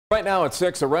Right now at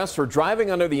 6, arrests for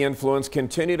driving under the influence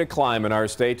continue to climb in our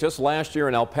state. Just last year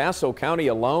in El Paso County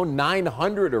alone,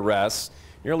 900 arrests,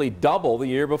 nearly double the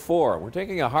year before. We're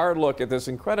taking a hard look at this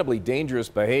incredibly dangerous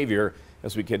behavior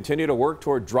as we continue to work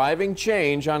toward driving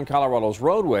change on Colorado's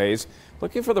roadways,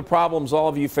 looking for the problems all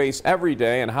of you face every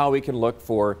day and how we can look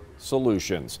for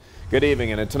solutions. Good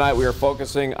evening, and tonight we are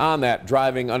focusing on that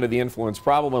driving under the influence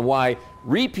problem and why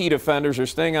repeat offenders are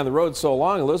staying on the road so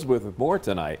long. Elizabeth with more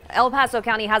tonight. El Paso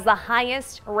County has the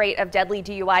highest rate of deadly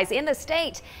DUIs in the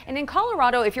state. And in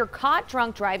Colorado, if you're caught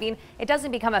drunk driving, it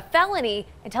doesn't become a felony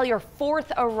until your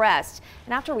 4th arrest.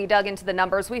 And after we dug into the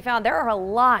numbers, we found there are a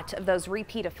lot of those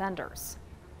repeat offenders.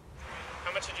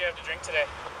 How much did you have to drink today?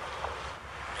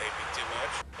 Maybe too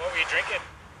much. What were you drinking?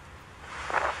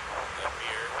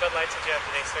 What lights did you have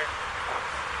today, sir?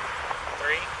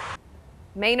 3?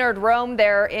 Maynard Rome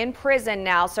there in prison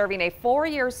now, serving a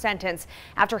 4-year sentence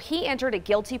after he entered a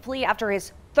guilty plea after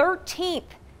his 13th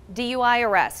DUI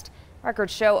arrest.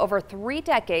 Records show over 3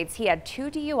 decades he had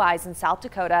 2 DUIs in South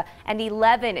Dakota and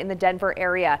 11 in the Denver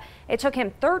area. It took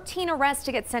him 13 arrests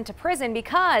to get sent to prison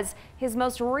because his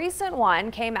most recent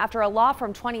one came after a law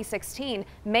from 2016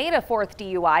 made a 4th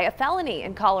DUI a felony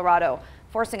in Colorado,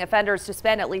 forcing offenders to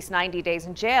spend at least 90 days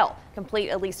in jail, complete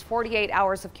at least 48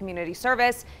 hours of community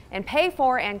service, and pay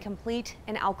for and complete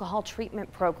an alcohol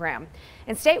treatment program.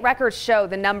 And state records show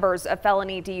the numbers of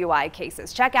felony DUI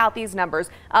cases. Check out these numbers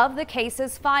of the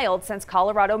cases filed since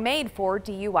Colorado made 4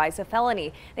 DUIs a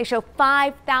felony. They show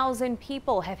 5,000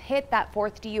 people have hit that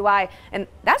 4th DUI, and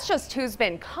that's just who's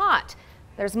been caught.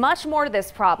 There's much more to this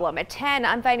problem. At 10,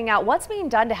 I'm finding out what's being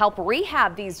done to help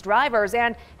rehab these drivers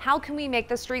and how can we make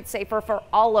the streets safer for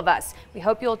all of us. We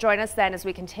hope you'll join us then as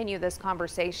we continue this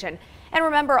conversation. And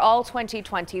remember, all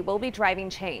 2020 will be driving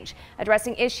change,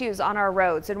 addressing issues on our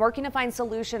roads and working to find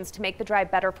solutions to make the drive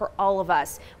better for all of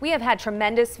us. We have had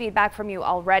tremendous feedback from you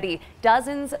already.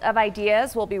 Dozens of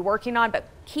ideas we'll be working on, but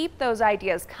keep those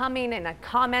ideas coming in the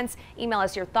comments. Email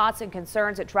us your thoughts and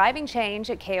concerns at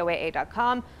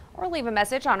drivingchange@koaa.com. or leave a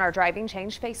message on our Driving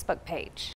Change Facebook page.